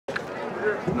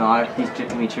No, he's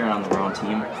me cheering on the wrong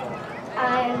team.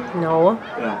 No.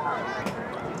 Yeah.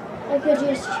 I could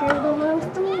just cheer the wrong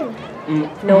team.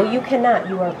 No, you cannot.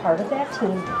 You are part of that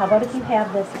team. How about if you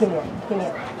have this? Give me it. Give me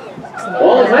it.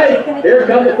 Ball tight. Here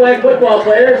come the flag football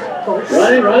players.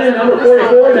 Running, number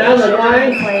 44 down the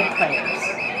line. Flag players.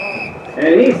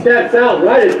 And he steps out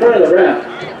right in front of the ref.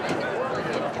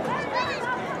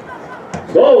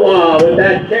 Bowa with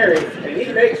that carry. And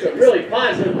he makes a really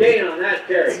positive gain on that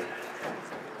carry.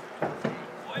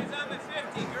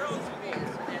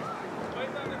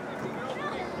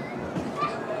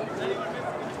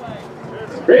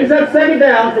 Brings up second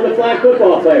down for the flag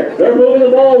football players. They're moving the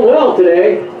ball well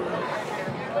today.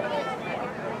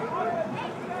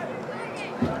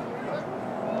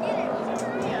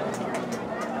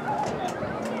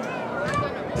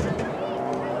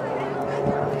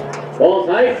 Ball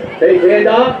tight, fake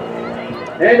handoff.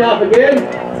 Handoff again.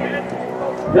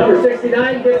 Number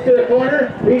 69 gets to the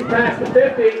corner. He's past the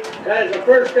 50. That is a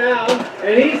first down.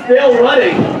 And he's still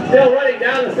running. Still running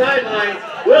down the sideline.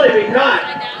 Will he be caught?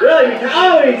 Will he be caught?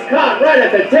 Oh, he's caught right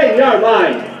at the 10-yard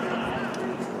line.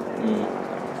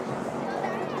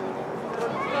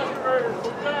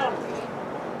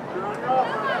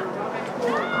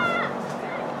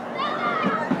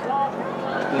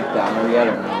 Get down there yet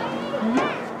or no?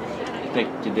 You think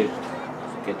you did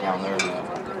get down there?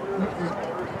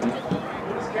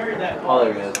 Oh,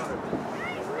 there he is.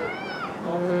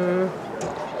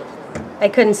 I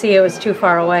couldn't see. It was too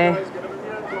far away.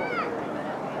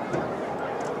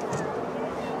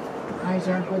 Eyes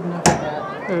aren't good enough for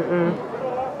that.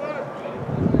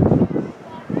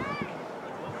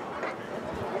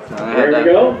 There we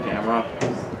go. Camera.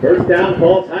 First down,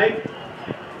 ball tight.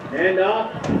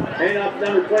 Handoff. Handoff to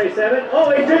number 27.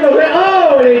 Oh, he jiggles it.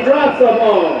 Oh, and he drops the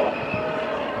ball.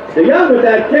 The Young with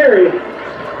that carry.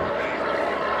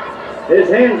 His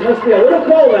hands must be a little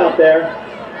cold out there.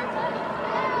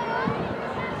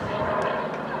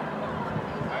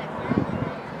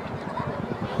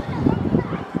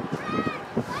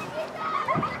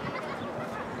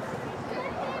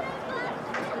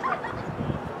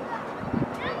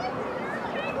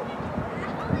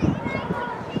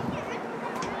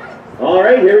 All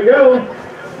right, here we go.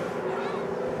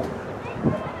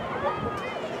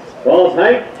 Ball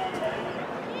tight.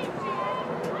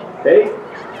 Fake.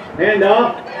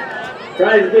 Handoff.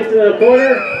 Tries to get to the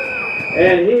corner.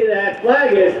 And that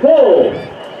flag is pulled.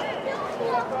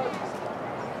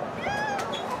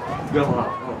 Go on.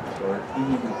 Oh, sorry.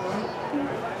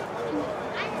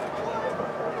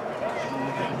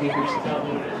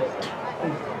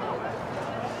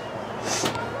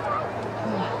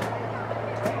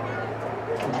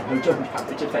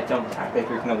 Tôi chưa phải trong thả về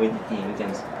việc nào với gì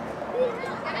against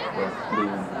blue.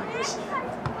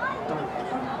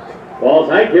 Ball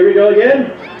tight, here we go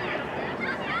again.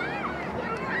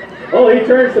 Oh, he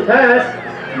turns the pass.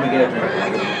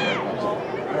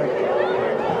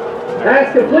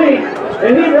 Pass complete,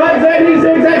 and he runs in, he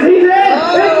zigzags, he's in!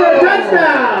 It's for a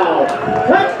touchdown!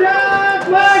 Touchdown,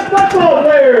 flag football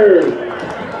players!